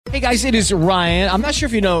Hey guys, it is Ryan. I'm not sure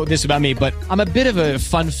if you know this about me, but I'm a bit of a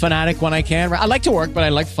fun fanatic when I can. I like to work, but I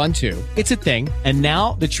like fun too. It's a thing. And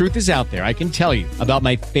now the truth is out there. I can tell you about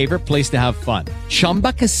my favorite place to have fun.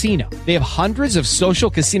 Chumba Casino. They have hundreds of social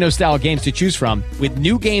casino style games to choose from with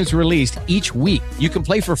new games released each week. You can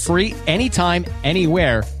play for free anytime,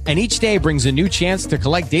 anywhere. And each day brings a new chance to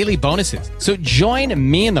collect daily bonuses. So join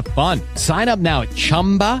me in the fun. Sign up now at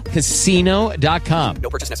ChumbaCasino.com. No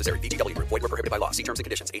purchase necessary. VGW. Void where prohibited by law. See terms and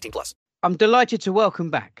conditions. 18+. I'm delighted to welcome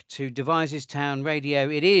back to Devizes Town Radio.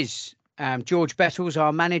 It is George Bettles,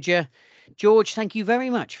 our manager. George, thank you very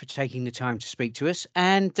much for taking the time to speak to us.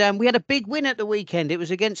 And we had a big win at the weekend. It was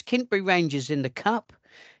against Kintbury Rangers in the Cup.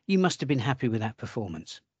 You must have been happy with that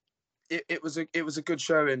performance. It was a good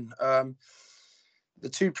showing. The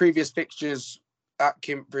two previous fixtures at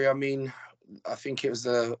Kintbury, I mean, I think it was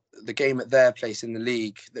the game at their place in the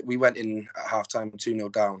league that we went in at half-time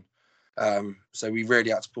 2-0 down. So we really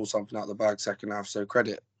had to pull something out of the bag second half. So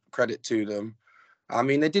credit to them. I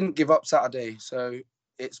mean, they didn't give up Saturday. So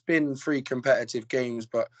it's been 3 competitive games,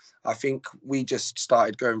 but I think we just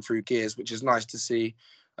started going through gears, which is nice to see.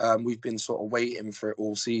 We've been sort of waiting for it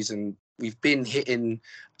all season. We've been hitting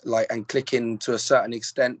and clicking to a certain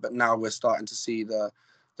extent, but now we're starting to see the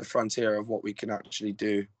frontier of what we can actually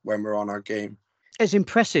do when we're on our game. As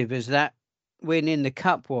impressive as that win in the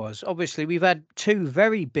Cup was, obviously we've had 2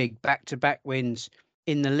 very big back-to-back wins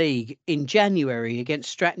in the league in January against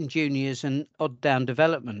Stratton Juniors and Odd Down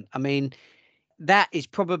Development. I mean, that is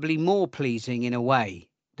probably more pleasing in a way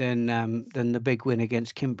than the big win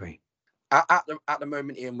against Kintbury. At the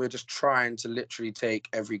moment, Ian, we're just trying to literally take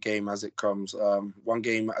every game as it comes, one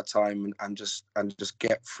game at a time, and just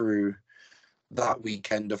get through that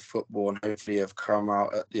weekend of football, and hopefully have come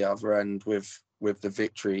out at the other end with the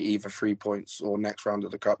victory, either 3 points or next round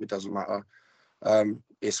of the Cup. It doesn't matter.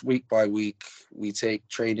 It's week by week. We take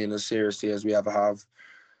training as seriously as we ever have.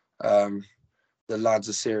 The lads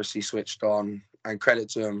are seriously switched on, and credit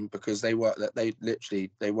to them because they work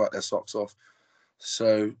their socks off.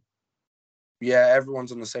 So yeah,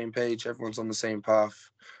 everyone's on the same page. Everyone's on the same path.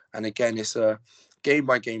 And again, it's a game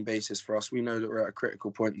by game basis for us. We know that we're at a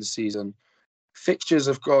critical point in the season. Fixtures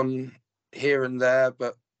have gone here and there,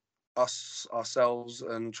 but ourselves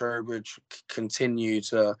and Trowbridge continue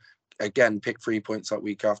to, again, pick 3 points up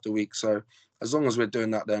week after week. So as long as we're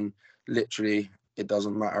doing that, then literally it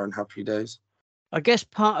doesn't matter, and happy days. I guess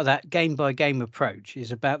part of that game by game approach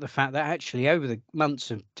is about the fact that actually over the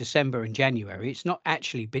months of December and January, it's not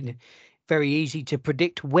actually been very easy to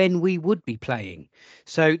predict when we would be playing.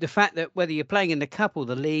 So the fact that whether you're playing in the Cup or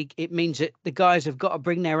the league, it means that the guys have got to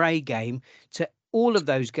bring their A game to all of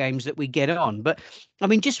those games that we get on. But I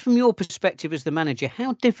mean, just from your perspective as the manager,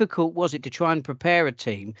 how difficult was it to try and prepare a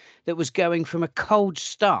team that was going from a cold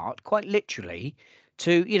start, quite literally,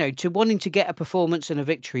 to wanting to get a performance and a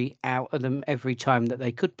victory out of them every time that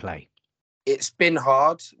they could play? It's been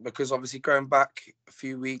hard because obviously going back a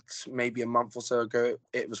few weeks, maybe a month or so ago,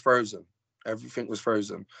 it was frozen. Everything was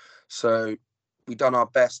frozen. So we done our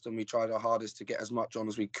best and we tried our hardest to get as much on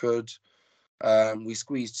as we could. We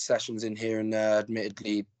squeezed sessions in here and there.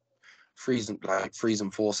 Admittedly, 3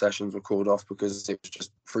 and 4 sessions were called off because it was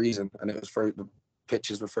just freezing and it was the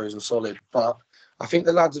pitches were frozen solid. But I think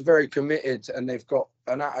the lads are very committed and they've got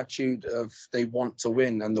an attitude of they want to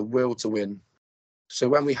win and the will to win. So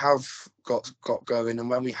when we have got going and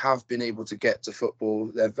when we have been able to get to football,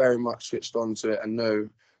 they're very much switched on to it and know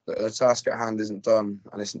that the task at hand isn't done,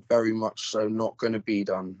 and it's very much so not going to be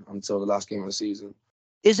done until the last game of the season.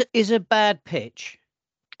 Is a bad pitch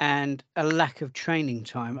and a lack of training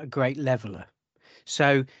time a great leveller?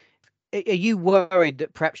 So are you worried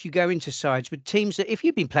that perhaps you go into sides with teams that if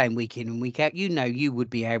you've been playing week in and week out, you would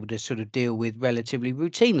be able to sort of deal with relatively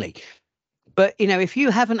routinely? But, if you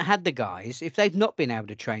haven't had the guys, if they've not been able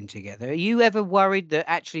to train together, are you ever worried that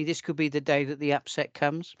actually this could be the day that the upset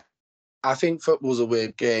comes? I think football's a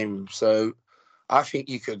weird game. So I think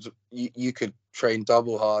you could train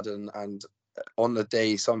double hard and on the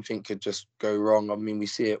day something could just go wrong. I mean, we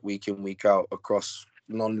see it week in, week out across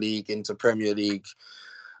non-league into Premier League.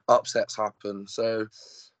 Upsets happen. So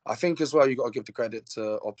I think as well, you've got to give the credit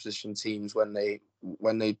to opposition teams when they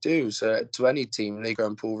do. So to any team, they go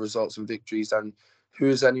and pull results and victories. And who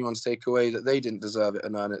is anyone to take away that they didn't deserve it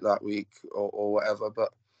and earn it that week or whatever?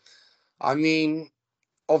 But I mean,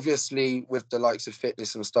 obviously, with the likes of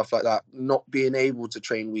fitness and stuff like that, not being able to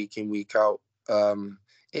train week in, week out,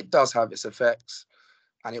 it does have its effects,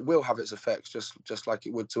 and it will have its effects just like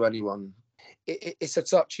it would to anyone. It's a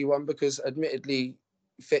touchy one because, admittedly,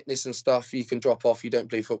 fitness and stuff, you can drop off. You don't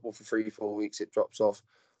play football for 3-4 weeks, it drops off.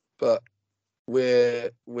 But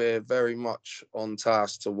we're very much on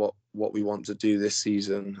task to what we want to do this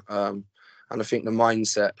season, and I think the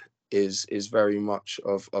mindset is very much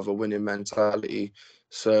of a winning mentality.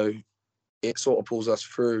 So it sort of pulls us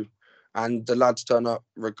through, and the lads turn up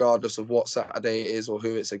regardless of what Saturday it is or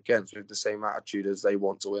who it's against with the same attitude as they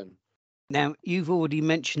want to win. Now, you've already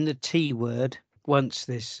mentioned the T word once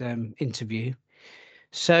this interview.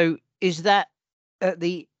 So is that at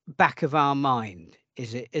the back of our mind?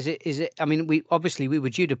 Is it? I mean, we were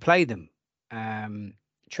due to play them,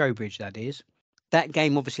 Trowbridge, that is. That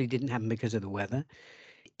game obviously didn't happen because of the weather.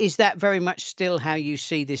 Is that very much still how you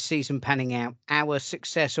see this season panning out? Our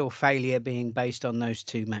success or failure being based on those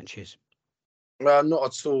two matches? Not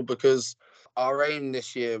at all, because our aim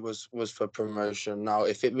this year was for promotion. Now,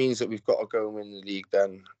 if it means that we've got to go and win the league,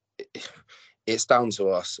 then it's down to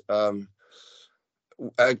us.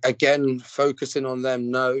 Again, focusing on them,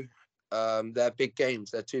 no. They're big games.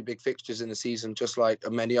 They're two big fixtures in the season, just like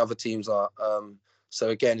many other teams are. So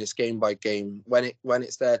again, it's game by game. When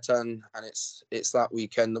it's their turn and it's that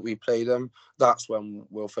weekend that we play them, that's when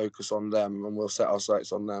we'll focus on them and we'll set our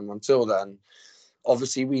sights on them. Until then,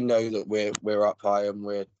 obviously we know that we're up high and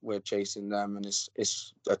we're chasing them, and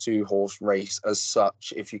it's a 2-horse race as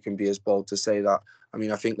such, if you can be as bold to say that. I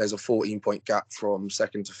mean, I think there's a 14-point gap from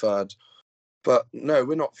second to third. But no,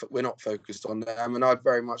 we're not focused on them, and I'd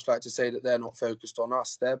very much like to say that they're not focused on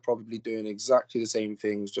us. They're probably doing exactly the same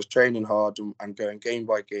things, just training hard and going game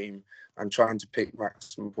by game and trying to pick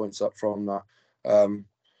maximum points up from that.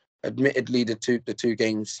 Admittedly, the two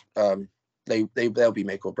games, they'll be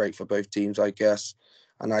make or break for both teams, I guess,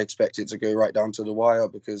 and I expect it to go right down to the wire,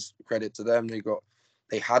 because credit to them,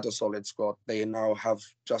 they had a solid squad. They now have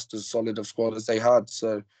just as solid a squad as they had.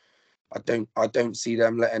 So I don't see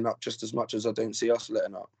them letting up just as much as I don't see us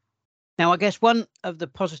letting up. Now, I guess one of the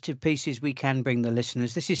positive pieces we can bring the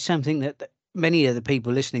listeners, this is something that many of the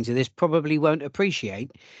people listening to this probably won't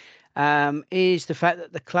appreciate, is the fact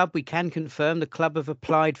that the club, we can confirm, the club have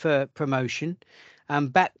applied for promotion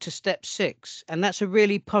back to step 6. And that's a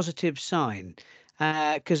really positive sign,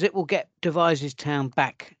 because it will get Devizes Town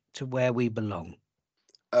back to where we belong.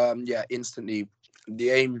 Yeah, instantly. The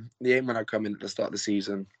aim when I come in at the start of the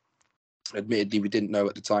season, admittedly, we didn't know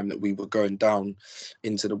at the time that we were going down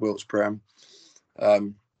into the Wilts Prem.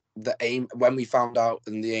 The aim, when we found out,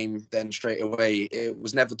 and the aim then straight away, it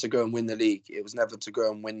was never to go and win the league. It was never to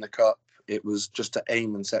go and win the cup. It was just to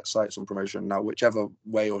aim and set sights on promotion. Now, whichever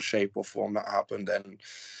way or shape or form that happened, then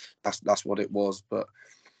that's what it was. But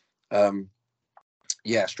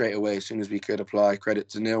yeah, straight away, as soon as we could apply, credit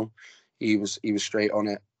to Neil. He was straight on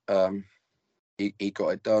it. He got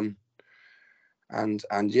it done. And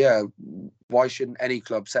yeah, why shouldn't any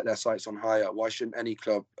club set their sights on higher? Why shouldn't any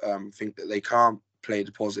club think that they can't play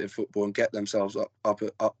the positive football and get themselves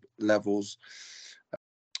up levels?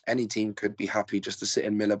 Any team could be happy just to sit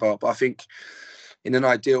and mill about. But I think in an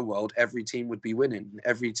ideal world, every team would be winning.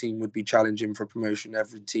 Every team would be challenging for promotion.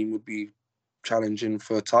 Every team would be challenging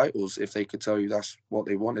for titles. If they could tell you that's what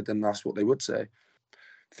they wanted, then that's what they would say.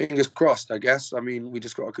 Fingers crossed, I guess. I mean, we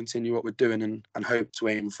just got to continue what we're doing and hope to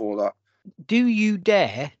aim for that. Do you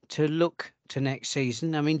dare to look to next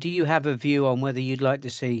season? I mean, do you have a view on whether you'd like to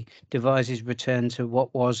see Devizes return to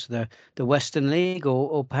what was the Western League,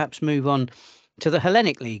 or perhaps move on to the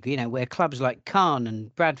Hellenic League, where clubs like Caen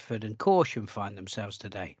and Bradford and Corsham find themselves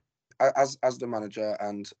today? As the manager,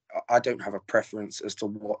 and I don't have a preference as to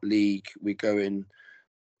what league we go in.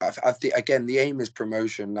 Again, the aim is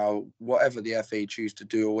promotion. Now, whatever the FA choose to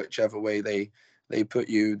do, or whichever way they put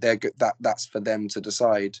you, they're good. That's for them to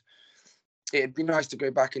decide. It'd be nice to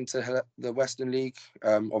go back into the Western League.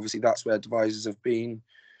 Obviously, that's where Devizes have been.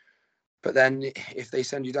 But then, if they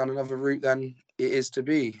send you down another route, then it is to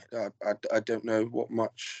be. I don't know what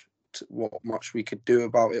much we could do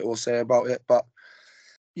about it or say about it. But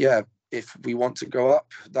yeah, if we want to go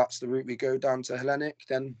up, that's the route we go down to Hellenic.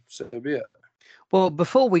 Then so be it. Well,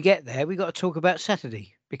 before we get there, we've got to talk about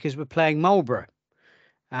Saturday, because we're playing Marlborough.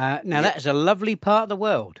 Now, that is a lovely part of the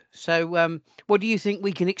world. So what do you think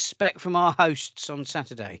we can expect from our hosts on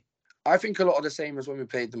Saturday? I think a lot of the same as when we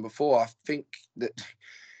played them before. I think that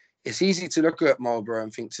it's easy to look at Marlborough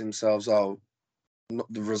and think to themselves, oh,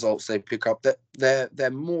 not the results they pick up. That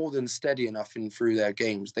they're more than steady enough through their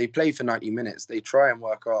games. They play for 90 minutes. They try and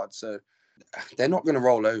work hard. So they're not going to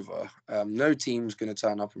roll over. No team's going to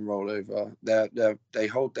turn up and roll over. They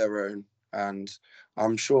hold their own. And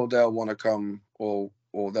I'm sure they'll want to come or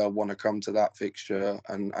they'll want to come to that fixture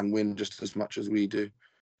and win just as much as we do.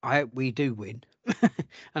 I hope we do win.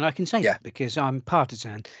 And I can say Yeah. that because I'm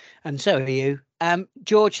partisan, and so are you.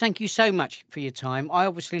 George, thank you so much for your time. I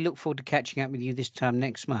obviously look forward to catching up with you this time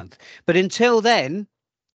next month. But until then,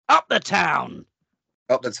 up the town.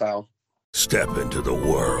 Up the town. Step into the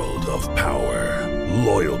world of power,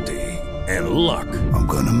 loyalty, and luck. I'm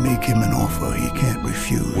gonna make him an offer he can't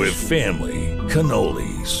refuse. With family,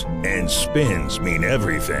 cannolis, and spins mean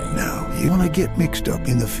everything. Now, you wanna get mixed up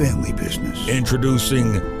in the family business.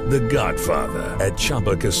 Introducing The Godfather at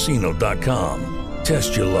ChumbaCasino.com.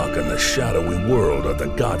 Test your luck in the shadowy world of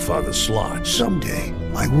The Godfather slot. Someday,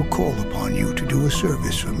 I will call upon you to do a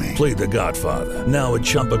service for me. Play The Godfather now at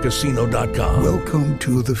ChumbaCasino.com. Welcome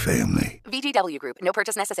to the family. VGW Group. No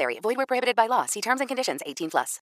purchase necessary. Void where prohibited by law. See terms and conditions. 18+.